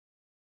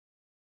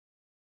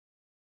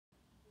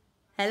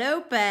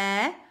Hello,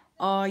 Bear.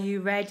 Are you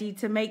ready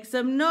to make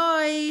some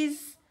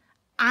noise?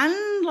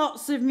 And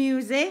lots of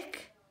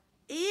music?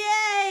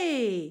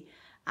 Yay!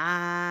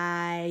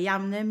 I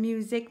am the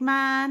music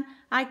man.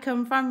 I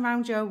come from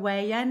round your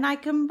way and I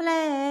can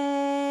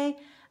play.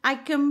 I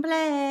can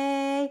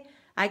play.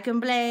 I can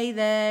play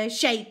the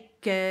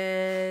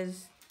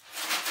shakers.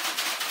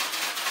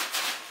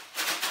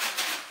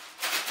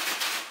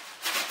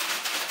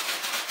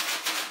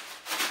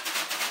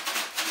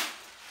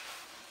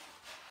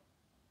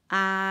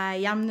 I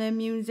am the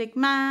music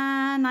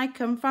man, I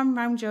come from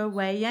round your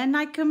way and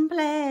I can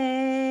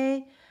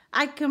play,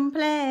 I can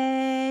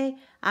play,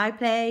 I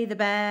play the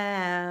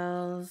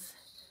bells.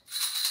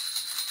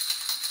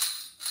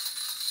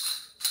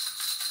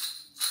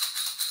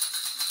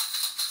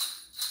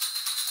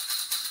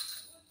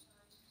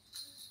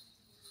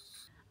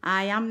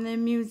 I am the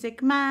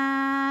music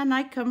man,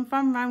 I come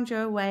from round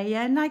your way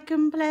and I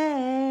can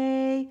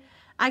play,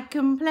 I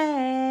can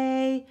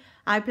play,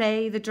 I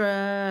play the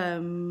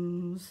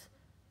drums.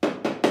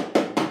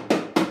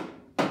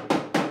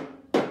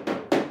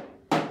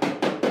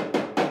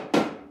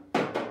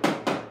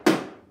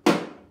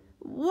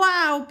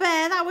 Wow,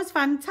 Bear, that was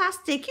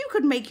fantastic. You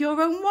could make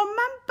your own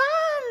one-man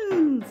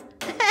band.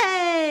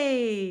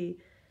 Hey!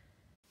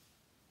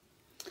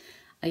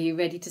 Are you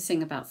ready to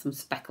sing about some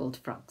speckled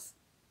frogs?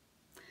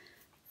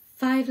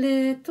 5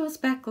 little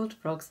speckled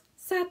frogs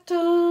sat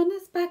on a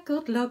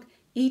speckled log,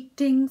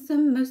 eating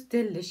some most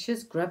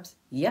delicious grubs.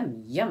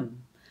 Yum,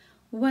 yum.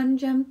 One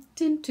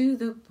jumped into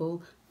the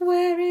pool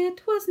where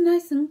it was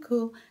nice and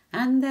cool,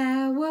 and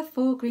there were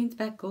 4 green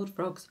speckled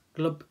frogs.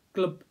 Glub,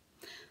 glub.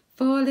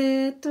 4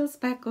 little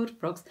speckled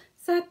frogs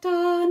sat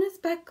on a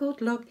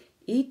speckled log,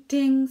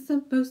 eating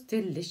some most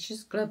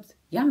delicious grubs.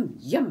 Yum,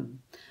 yum.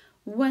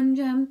 One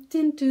jumped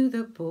into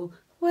the pool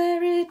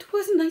where it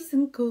was nice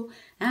and cool,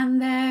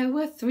 and there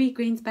were 3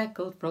 green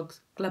speckled frogs.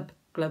 Glub,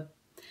 glub.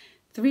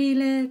 3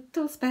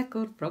 little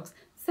speckled frogs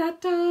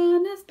sat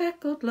on a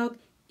speckled log,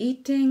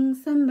 eating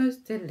some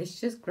most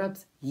delicious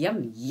grubs.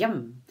 Yum,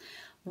 yum.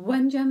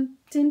 One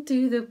jumped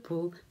into the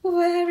pool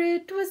where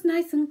it was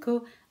nice and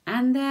cool,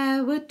 and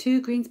there were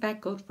 2 green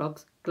speckled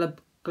frogs.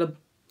 Glub, glub.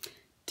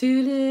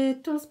 2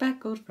 little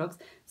speckled frogs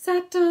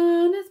sat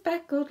on a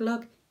speckled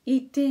log,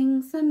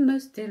 eating some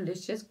most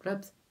delicious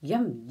grubs.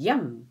 Yum,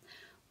 yum.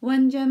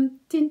 One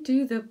jumped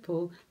into the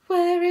pool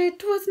where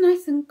it was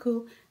nice and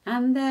cool,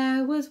 and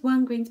there was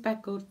 1 green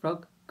speckled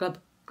frog. Glub,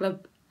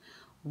 glub.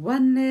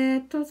 1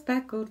 little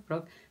speckled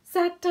frog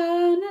sat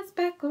on a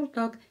speckled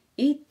log,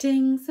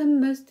 eating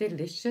some most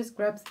delicious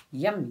grubs.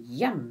 Yum,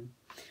 yum.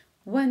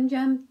 One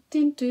jumped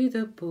into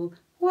the pool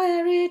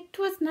where it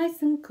was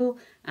nice and cool,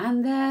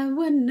 and there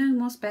were no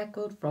more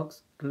speckled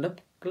frogs.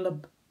 Glub,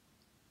 glub.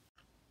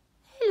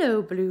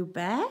 Hello, Blue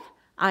Bear.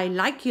 I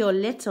like your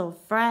little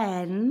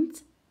friend.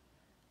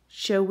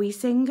 Shall we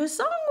sing a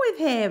song with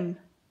him?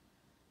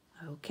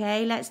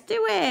 Okay, let's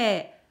do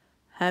it.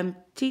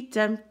 Humpty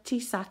Dumpty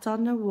sat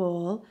on a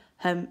wall.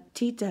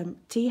 Humpty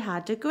Dumpty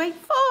had a great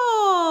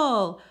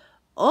fall.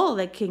 All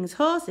the king's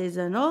horses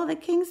and all the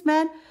king's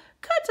men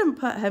couldn't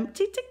put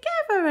Humpty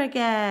together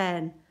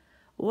again.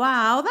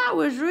 Wow, that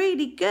was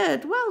really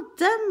good. Well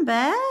done,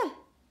 Bear.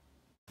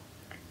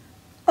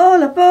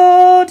 All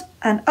aboard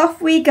and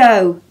off we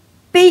go.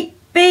 Beep,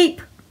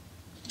 beep.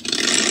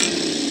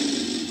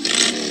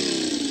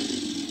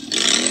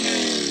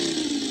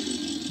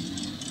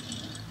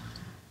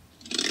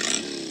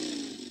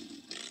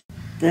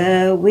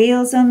 The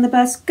wheels on the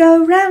bus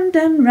go round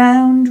and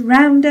round,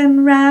 round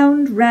and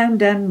round,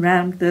 round and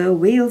round. The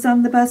wheels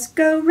on the bus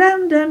go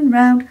round and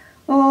round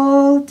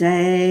all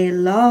day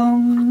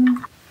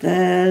long.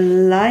 The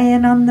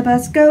lion on the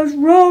bus goes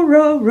roar,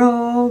 roar,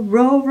 roar,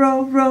 roar,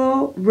 roar,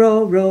 roar,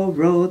 roar, roar,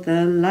 roar.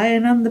 The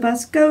lion on the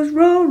bus goes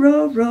roar,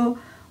 roar, roar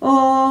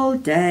all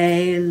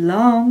day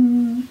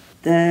long.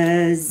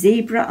 The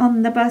zebra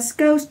on the bus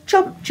goes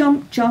chomp,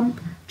 chomp, chomp,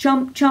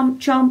 chomp, chomp,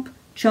 chomp,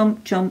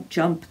 chomp, chomp,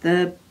 chomp.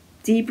 The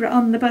zebra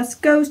on the bus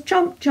goes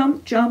chomp,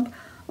 chomp, chomp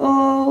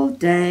all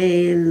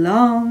day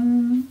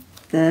long.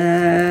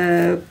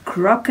 The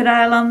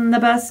crocodile on the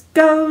bus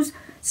goes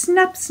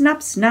snap,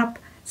 snap, snap,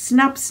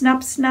 snap,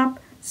 snap, snap,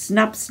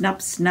 snap, snap,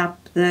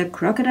 snap. The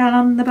crocodile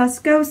on the bus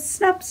goes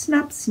snap,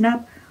 snap,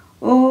 snap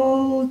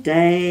all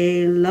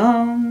day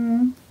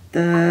long.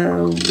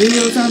 The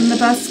wheels on the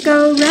bus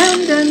go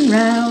round and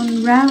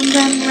round, round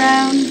and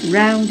round,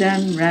 round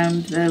and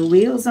round. The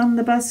wheels on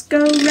the bus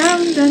go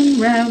round and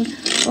round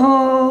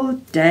all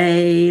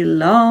day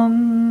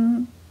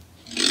long.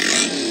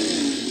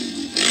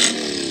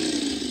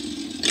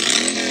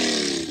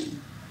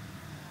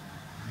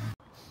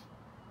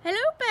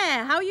 Hello,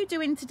 Bear. How are you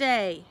doing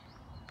today?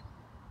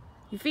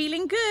 You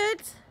feeling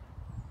good?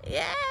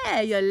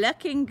 Yeah, you're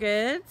looking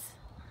good.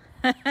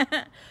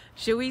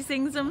 Shall we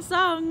sing some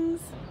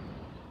songs?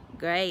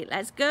 Great,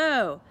 let's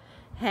go.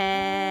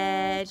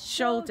 Head,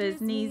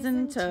 shoulders, knees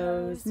and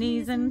toes,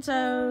 knees and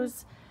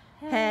toes.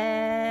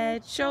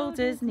 Head,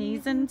 shoulders,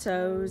 knees and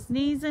toes,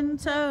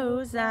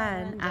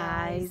 and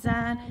eyes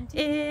and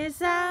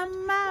ears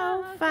and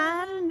mouth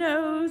and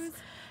nose.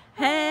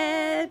 Head,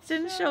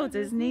 and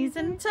shoulders, knees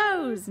and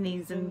toes,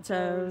 knees and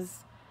toes.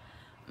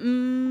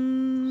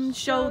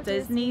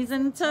 Shoulders, knees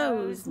and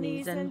toes,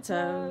 knees and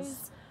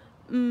toes.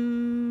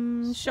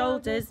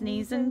 Shoulders,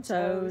 knees and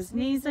toes,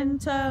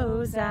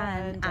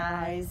 and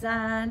eyes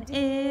and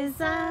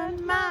ears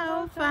and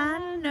mouth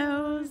and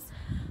nose.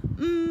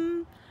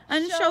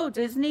 And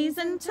shoulders, knees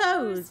and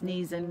toes,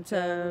 knees and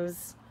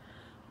toes.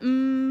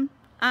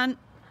 And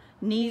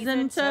knees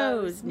and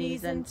toes,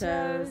 knees and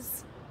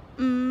toes.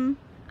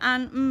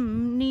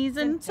 And knees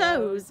and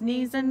toes,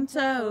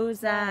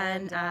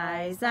 and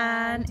eyes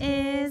and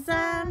ears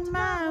and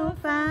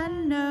mouth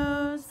and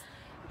nose.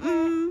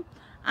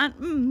 And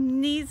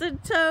knees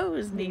and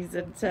toes,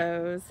 and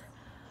toes,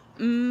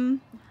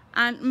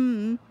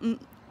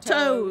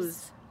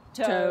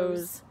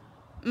 toes.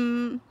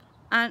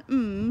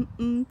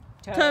 And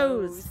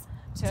toes,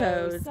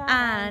 toes,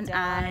 and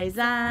eyes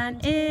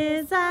and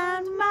ears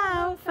and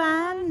mouth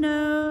and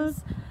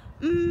nose.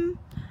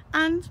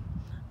 And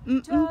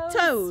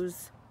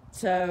toes,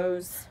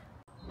 toes.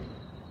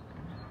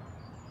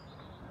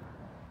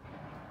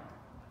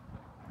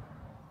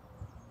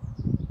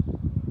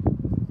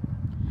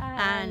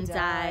 And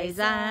eyes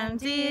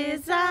and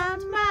ears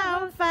and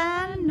mouth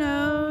and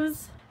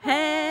nose.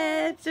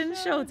 Head and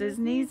shoulders,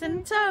 knees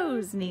and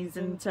toes, knees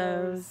and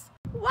toes.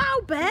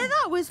 Wow, Bear,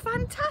 that was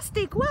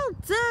fantastic. Well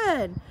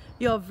done.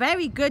 You're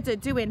very good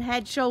at doing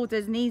head,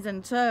 shoulders, knees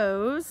and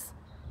toes.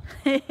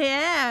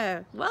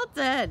 Yeah, well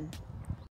done.